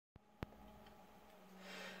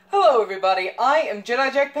everybody, I am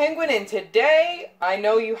Jedi Jack Penguin, and today, I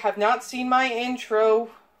know you have not seen my intro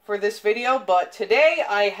for this video, but today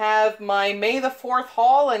I have my May the 4th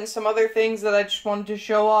haul and some other things that I just wanted to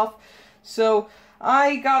show off. So,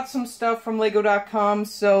 I got some stuff from Lego.com,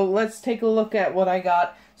 so let's take a look at what I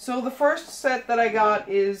got. So the first set that I got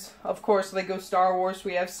is, of course, Lego Star Wars.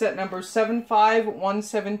 We have set number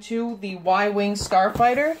 75172, the Y-Wing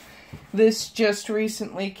Starfighter. This just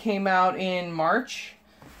recently came out in March.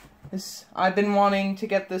 I've been wanting to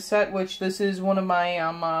get this set, which this is one of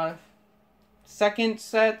my second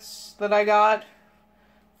sets that I got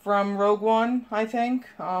from Rogue One, I think,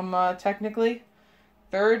 technically.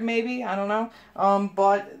 Third, maybe, I don't know.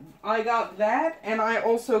 But I got that, and I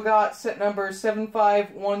also got set number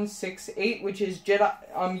 75168, which is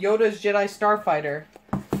Yoda's Jedi Starfighter.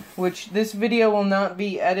 Which this video will not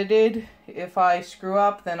be edited. If I screw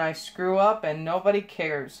up, then I screw up, and nobody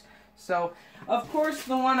cares. So, of course,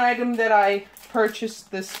 the one item that I purchased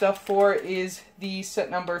this stuff for is the set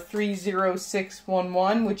number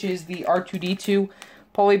 30611, which is the R2-D2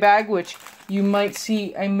 poly bag, which you might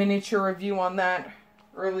see a miniature review on that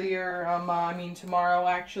earlier, tomorrow,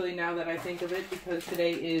 actually, now that I think of it, because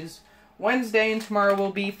today is Wednesday and tomorrow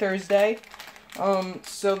will be Thursday.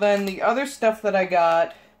 So then the other stuff that I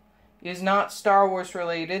got is not Star Wars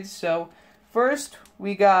related, so first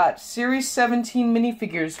we got Series 17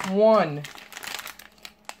 minifigures, 1,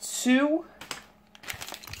 2,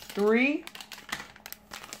 3,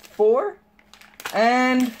 4,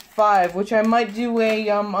 and 5, which I might do a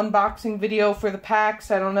unboxing video for the packs,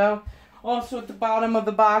 I don't know. Also at the bottom of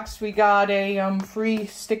the box we got a free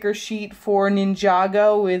sticker sheet for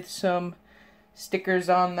Ninjago with some stickers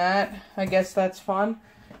on that. I guess that's fun.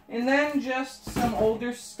 And then just some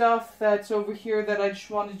older stuff that's over here that I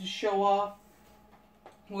just wanted to show off.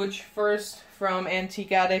 Which first, from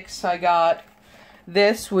Antique Addicts, I got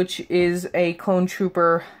this, which is a Clone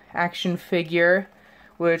Trooper action figure.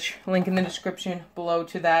 Which, link in the description below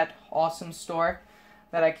to that awesome store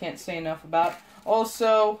that I can't say enough about.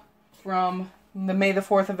 Also, from the May the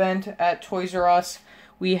 4th event at Toys R Us,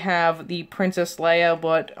 we have the Princess Leia,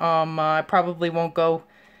 but I probably won't go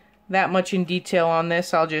that much in detail on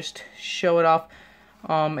this. I'll just show it off.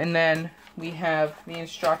 And then we have the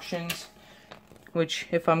instructions, which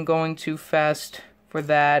if I'm going too fast for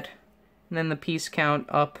that, and then the piece count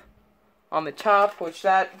up on the top, which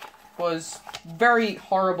that was very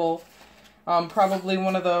horrible. Probably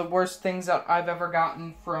one of the worst things that I've ever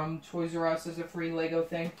gotten from Toys R Us as a free Lego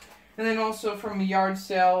thing. And then also from a yard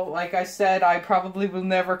sale, like I said, I probably will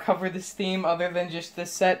never cover this theme other than just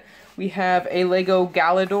this set. We have a Lego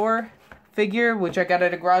Galador figure, which I got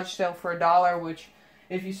at a garage sale for $1, which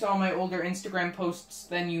if you saw my older Instagram posts,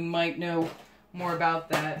 then you might know more about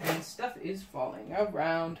that. And stuff is falling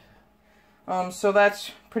around. So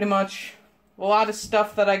that's pretty much a lot of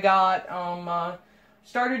stuff that I got.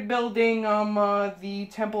 Started building the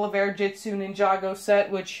Temple of Air Jitsu Ninjago set,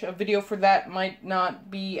 which a video for that might not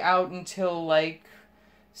be out until, like,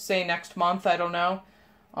 say next month, I don't know.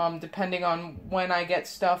 Depending on when I get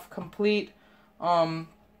stuff complete.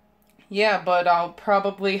 Yeah, but I'll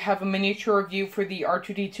probably have a miniature review for the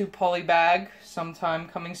R2-D2 poly bag sometime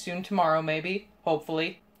coming soon, tomorrow maybe,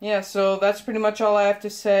 hopefully. Yeah, so that's pretty much all I have to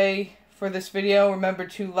say for this video. Remember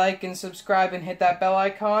to like and subscribe and hit that bell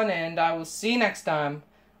icon, and I will see you next time.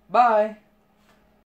 Bye!